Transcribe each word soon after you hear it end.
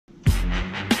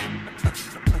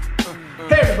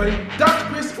Hey everybody, Dr.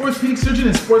 Chris, orthopedic surgeon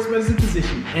and sports medicine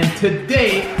physician, and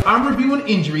today I'm reviewing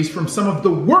injuries from some of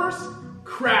the worst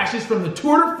crashes from the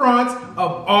Tour de France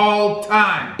of all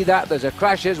time. There's a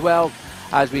crash as well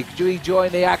as we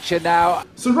rejoin the action now.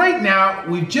 So right now,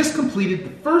 we've just completed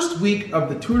the first week of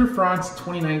the Tour de France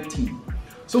 2019.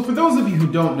 So for those of you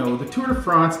who don't know, the Tour de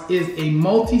France is a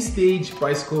multi-stage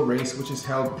bicycle race which is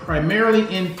held primarily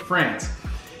in France.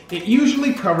 It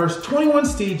usually covers 21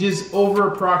 stages over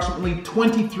approximately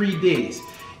 23 days.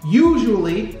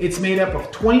 Usually, it's made up of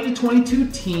 20 to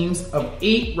 22 teams of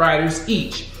 8 riders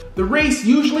each. The race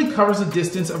usually covers a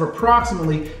distance of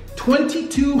approximately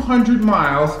 2,200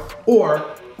 miles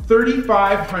or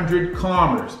 3,500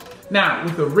 kilometers. Now,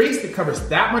 with a race that covers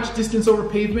that much distance over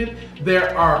pavement,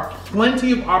 there are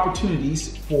plenty of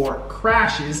opportunities for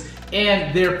crashes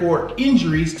and therefore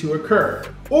injuries to occur.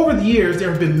 Over the years, there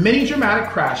have been many dramatic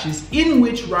crashes in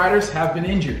which riders have been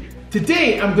injured.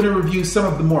 Today, I'm going to review some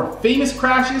of the more famous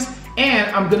crashes, and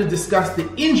I'm going to discuss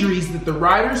the injuries that the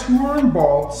riders who were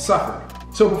involved suffered.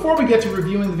 So before we get to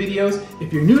reviewing the videos,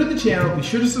 if you're new to the channel, be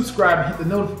sure to subscribe and hit the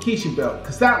notification bell,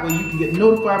 because that way you can get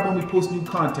notified when we post new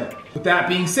content. With that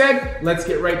being said, let's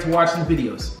get right to watching the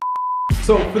videos.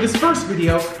 So for this first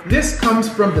video, this comes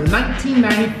from the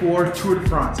 1994 Tour de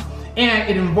France, and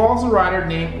it involves a rider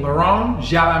named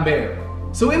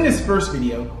Raynor. So in this first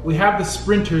video, we have the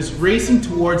sprinters racing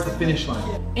towards the finish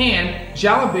line. And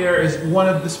Jalabert is one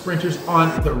of the sprinters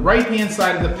on the right-hand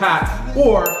side of the path,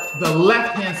 or the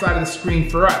left-hand side of the screen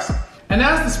for us. And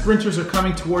as the sprinters are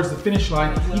coming towards the finish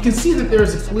line, you can see that there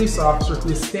is a police officer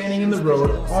who is standing in the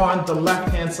road on the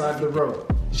left-hand side of the road.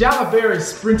 Jalabert is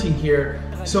sprinting here,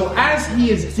 so as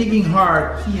he is digging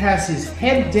hard, he has his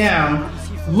head down,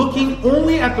 looking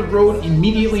only at the road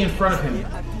immediately in front of him.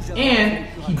 And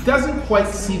he doesn't quite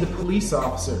see the police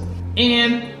officer.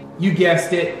 And you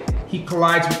guessed it, he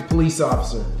collides with the police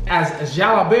officer. As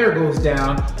Jalabert goes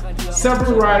down,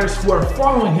 several riders who are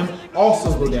following him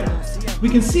also go down. We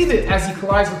can see that as he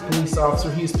collides with the police officer,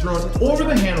 he is thrown over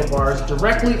the handlebars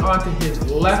directly onto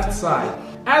his left side.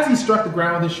 As he struck the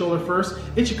ground with his shoulder first,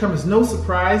 it should come as no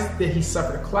surprise that he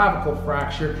suffered a clavicle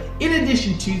fracture in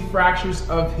addition to fractures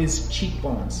of his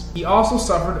cheekbones. He also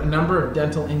suffered a number of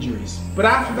dental injuries. But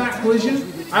after that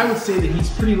collision, I would say that he's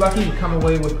pretty lucky to come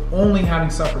away with only having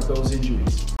suffered those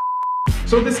injuries.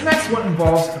 So this next one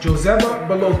involves Giuseppe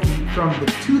Bellotti from the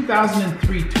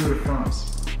 2003 Tour de France.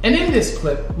 And in this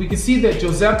clip, we can see that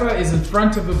Giuseppe is in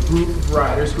front of a group of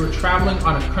riders who are traveling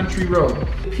on a country road.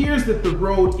 It appears that the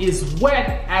road is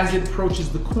wet as it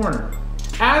approaches the corner.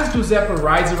 As Giuseppe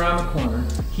rides around the corner,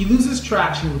 he loses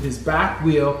traction with his back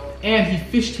wheel and he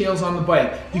fishtails on the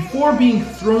bike before being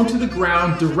thrown to the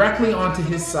ground directly onto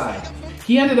his side.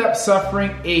 He ended up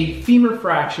suffering a femur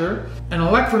fracture, an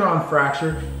olecranon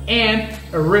fracture, and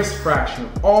a wrist fracture,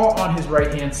 all on his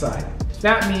right-hand side.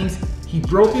 That means he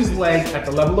broke his leg at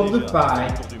the level of the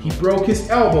thigh, he broke his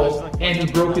elbow, and he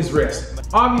broke his wrist.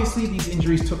 Obviously, these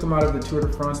injuries took him out of the Tour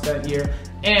de France that year,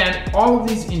 and all of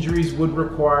these injuries would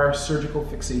require surgical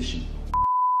fixation.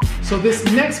 So this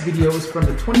next video is from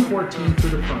the 2014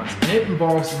 Tour de France, and it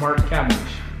involves Mark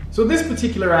Cavendish. So this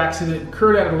particular accident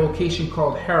occurred at a location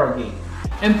called Harrogate,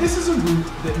 and this is a route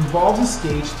that involves a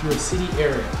stage through a city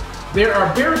area. There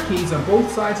are barricades on both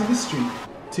sides of the street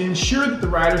to ensure that the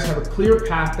riders have a clear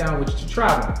path down which to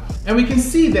travel. And we can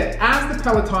see that as the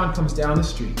peloton comes down the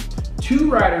street,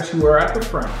 2 riders who are at the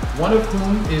front, one of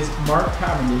whom is Mark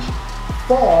Cavendish,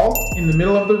 fall in the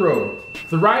middle of the road.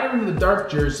 The rider in the dark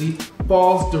jersey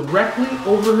falls directly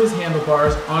over his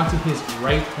handlebars onto his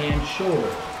right-hand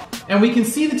shoulder. And we can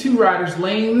see the 2 riders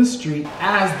laying in the street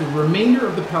as the remainder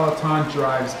of the peloton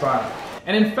drives by.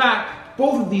 And in fact,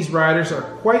 both of these riders are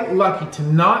quite lucky to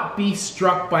not be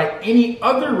struck by any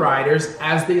other riders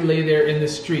as they lay there in the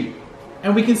street.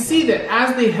 And we can see that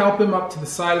as they help him up to the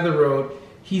side of the road,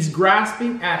 he's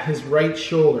grasping at his right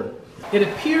shoulder. It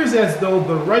appears as though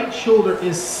the right shoulder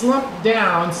is slumped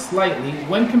down slightly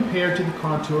when compared to the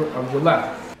contour of the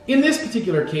left. In this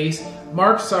particular case,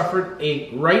 Mark suffered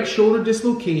a right shoulder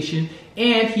dislocation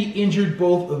and he injured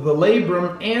both the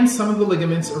labrum and some of the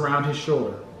ligaments around his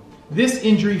shoulder. This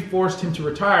injury forced him to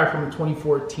retire from the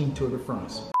 2014 Tour de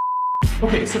France.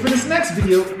 Okay, so for this next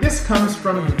video, this comes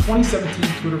from the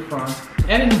 2017 Tour de France,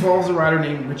 and it involves a rider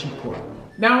named Richie Porte.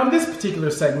 Now in this particular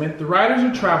segment, the riders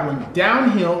are traveling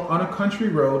downhill on a country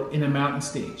road in a mountain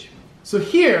stage. So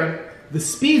here, the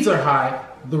speeds are high,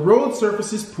 the road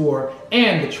surface is poor,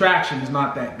 and the traction is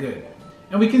not that good.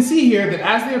 And we can see here that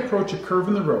as they approach a curve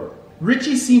in the road,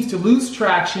 Richie seems to lose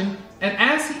traction, and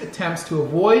as he attempts to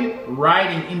avoid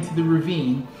riding into the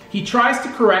ravine, he tries to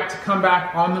correct to come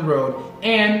back on the road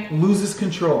and loses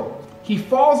control. He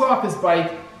falls off his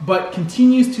bike, but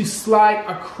continues to slide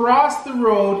across the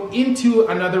road into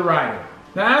another rider.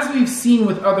 Now, as we've seen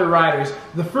with other riders,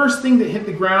 the first thing that hit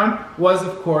the ground was,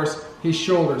 of course, his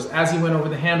shoulders as he went over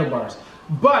the handlebars.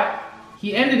 But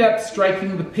he ended up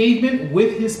striking the pavement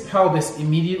with his pelvis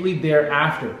immediately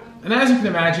thereafter. And as you can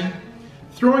imagine,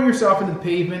 throwing yourself into the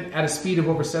pavement at a speed of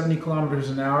over 70 kilometers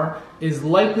an hour is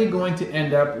likely going to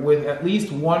end up with at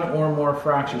least one or more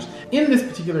fractures. In this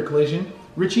particular collision,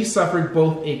 Richie suffered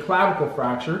both a clavicle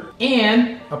fracture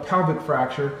and a pelvic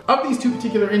fracture. Of these two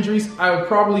particular injuries, I would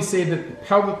probably say that the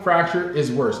pelvic fracture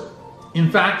is worse. In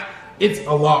fact, it's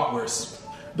a lot worse.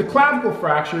 The clavicle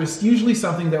fracture is usually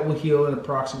something that will heal in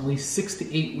approximately 6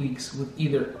 to 8 weeks with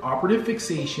either operative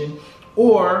fixation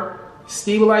or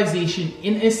stabilization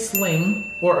in a sling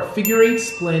or a figure-8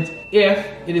 splint if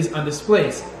it is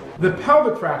undisplaced. The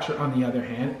pelvic fracture, on the other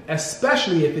hand,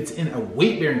 especially if it's in a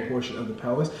weight-bearing portion of the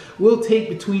pelvis, will take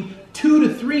between 2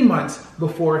 to 3 months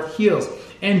before it heals.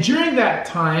 And during that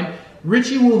time,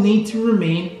 Richie will need to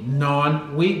remain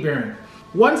non-weight-bearing.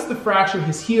 Once the fracture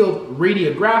has healed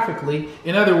radiographically,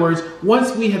 in other words,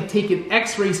 once we have taken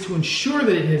x-rays to ensure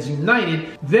that it has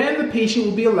united, then the patient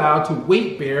will be allowed to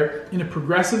weight bear in a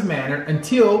progressive manner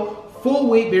until full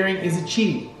weight bearing is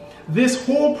achieved. This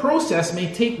whole process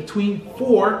may take between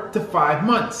 4 to 5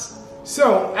 months.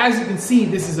 So, as you can see,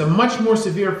 this is a much more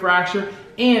severe fracture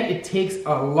and it takes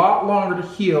a lot longer to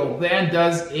heal than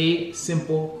does a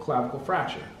simple clavicle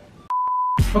fracture.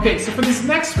 Okay, so for this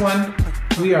next one,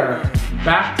 we are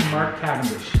back to Mark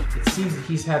Cavendish. It seems that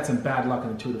he's had some bad luck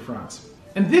in the Tour de France.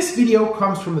 And this video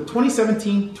comes from the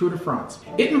 2017 Tour de France.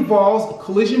 It involves a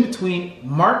collision between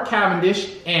Mark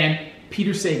Cavendish and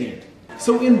Peter Sagan.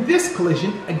 So in this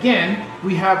collision, again,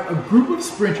 we have a group of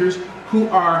sprinters who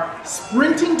are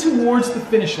sprinting towards the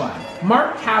finish line.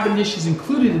 Mark Cavendish is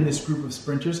included in this group of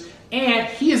sprinters, and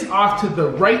he is off to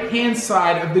the right-hand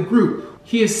side of the group.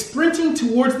 He is sprinting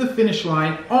towards the finish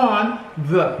line on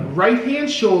the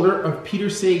right-hand shoulder of Peter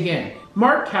Sagan.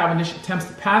 Mark Cavendish attempts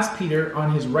to pass Peter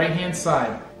on his right-hand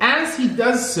side. As he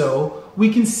does so,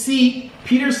 we can see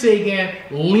Peter Sagan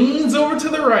leans over to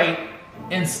the right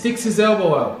and sticks his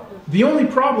elbow out. The only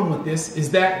problem with this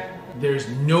is that there's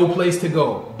no place to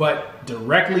go but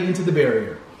directly into the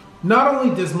barrier. Not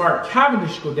only does Mark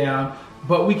Cavendish go down,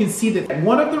 but we can see that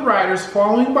one of the riders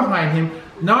following behind him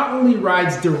not only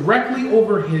rides directly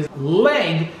over his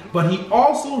leg, but he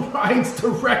also rides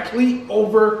directly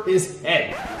over his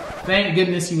head. Thank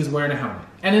goodness he was wearing a helmet.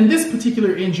 And in this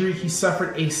particular injury, he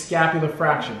suffered a scapular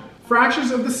fracture.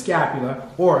 Fractures of the scapula,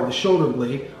 or the shoulder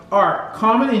blade, are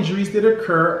common injuries that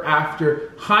occur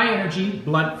after high-energy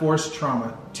blunt force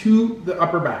trauma to the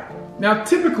upper back. Now,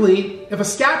 typically, if a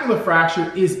scapular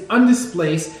fracture is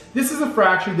undisplaced, this is a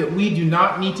fracture that we do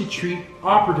not need to treat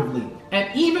operatively.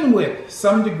 And even with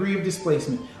some degree of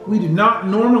displacement, we do not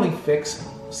normally fix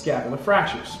scapular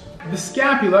fractures. The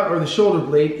scapula, or the shoulder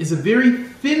blade, is a very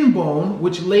thin bone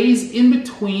which lays in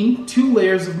between two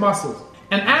layers of muscles.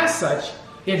 And as such,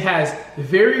 it has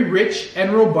very rich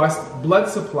and robust blood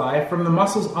supply from the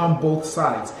muscles on both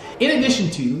sides, in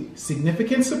addition to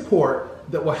significant support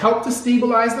that will help to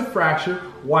stabilize the fracture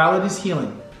while it is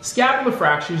healing. Scapular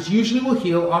fractures usually will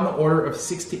heal on the order of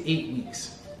 6 to 8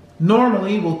 weeks.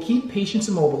 Normally, we'll keep patients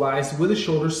immobilized with a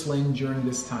shoulder sling during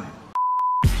this time.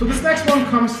 So this next one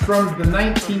comes from the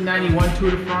 1991 Tour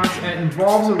de France and it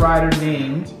involves a rider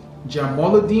named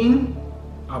Jamaluddin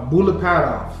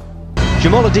Abdulkadirov.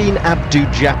 Jamaluddin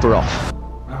Abdul-Japarov.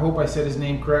 I hope I said his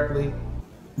name correctly.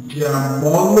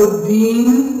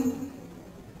 Jamaluddin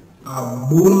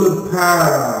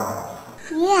Abdulkadirov.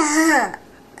 Yeah.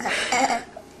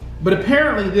 But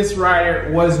apparently this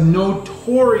rider was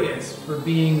notorious for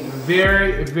being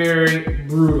very, very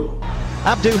brutal.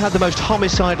 Abdu had the most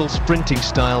homicidal sprinting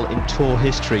style in Tour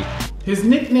history. His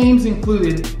nicknames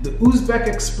included the Uzbek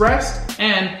Express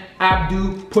and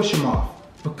Abdu Pushimov,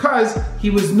 because he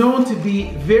was known to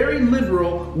be very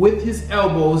liberal with his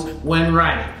elbows when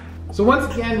riding. So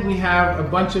once again, we have a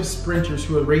bunch of sprinters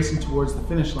who are racing towards the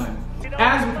finish line.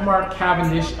 As with Mark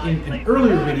Cavendish in an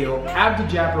earlier video,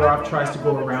 Abdul-Japarov tries to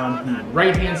go around the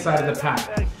right-hand side of the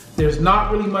path. There's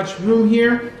not really much room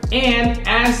here, and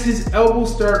as his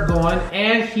elbows start going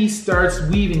and he starts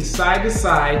weaving side to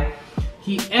side,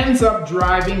 he ends up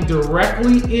driving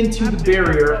directly into the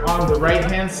barrier on the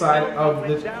right-hand side of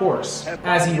the course.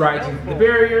 As he rides into the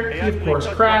barrier, he of course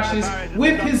crashes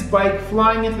with his bike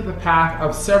flying into the path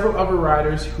of several other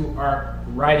riders who are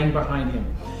riding behind him.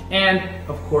 And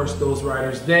of course, those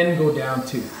riders then go down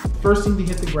too. First thing to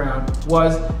hit the ground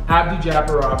was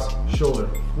Abdul-Japarov's shoulder,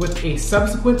 with a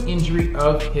subsequent injury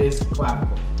of his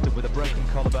clavicle. with a broken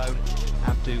collarbone.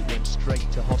 Abdu went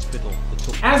straight to hospital.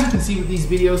 As you can see with these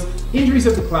videos, injuries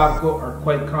of the clavicle are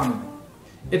quite common.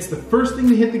 It's the first thing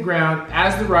to hit the ground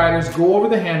as the riders go over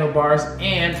the handlebars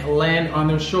and land on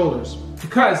their shoulders.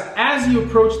 Because as you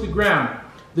approach the ground,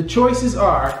 the choices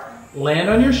are land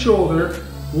on your shoulder,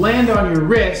 land on your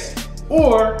wrist,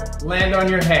 or land on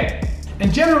your head.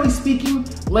 And generally speaking,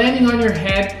 landing on your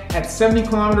head at 70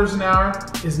 kilometers an hour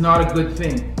is not a good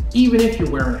thing, even if you're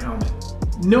wearing a helmet.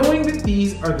 Knowing that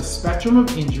these are the spectrum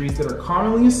of injuries that are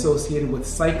commonly associated with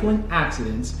cycling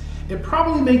accidents, it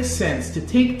probably makes sense to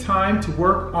take time to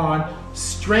work on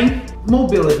strength,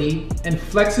 mobility, and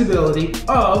flexibility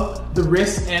of the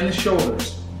wrists and the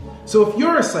shoulders. So if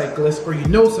you're a cyclist or you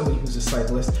know somebody who's a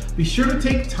cyclist, be sure to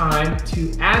take time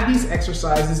to add these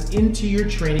exercises into your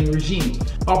training regime.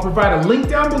 I'll provide a link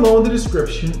down below in the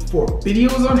description for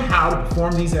videos on how to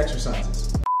perform these exercises.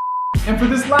 And for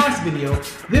this last video,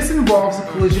 this involves a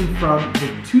collision from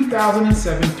the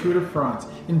 2007 Tour de France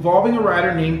involving a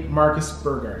rider named Marcus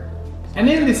Burgard. And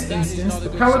in this instance, the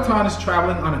peloton is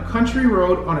traveling on a country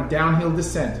road on a downhill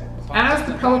descent. As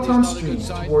the peloton streams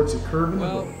towards a curve in the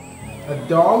road, a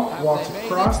dog walks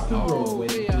across the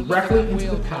roadway directly into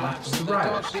the path of the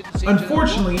riders.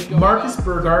 Unfortunately, Marcus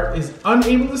Burgard is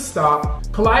unable to stop,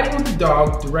 colliding with the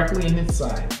dog directly in its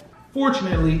side.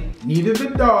 Fortunately, neither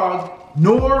the dog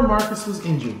nor Marcus was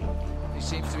injured. He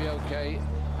seems to be okay,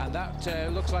 and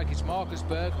that looks like it's Marcus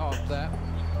Burgard there.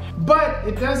 But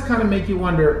it does kind of make you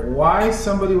wonder why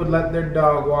somebody would let their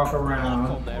dog walk around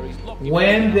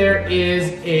when there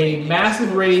is a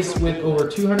massive race with over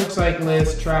 200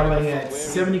 cyclists traveling at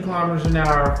 70 kilometers an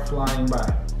hour flying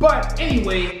by. But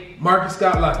anyway, Marcus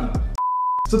got lucky.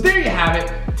 So there you have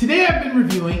it. Today I've been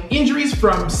reviewing injuries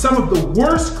from some of the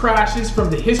worst crashes from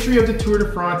the history of the Tour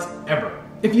de France ever.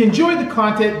 If you enjoyed the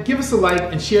content, give us a like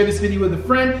and share this video with a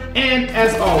friend. And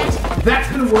as always,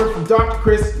 that's been a word from Dr.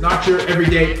 Chris, not your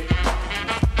everyday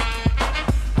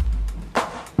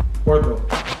Ortho.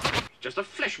 Just a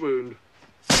flesh wound.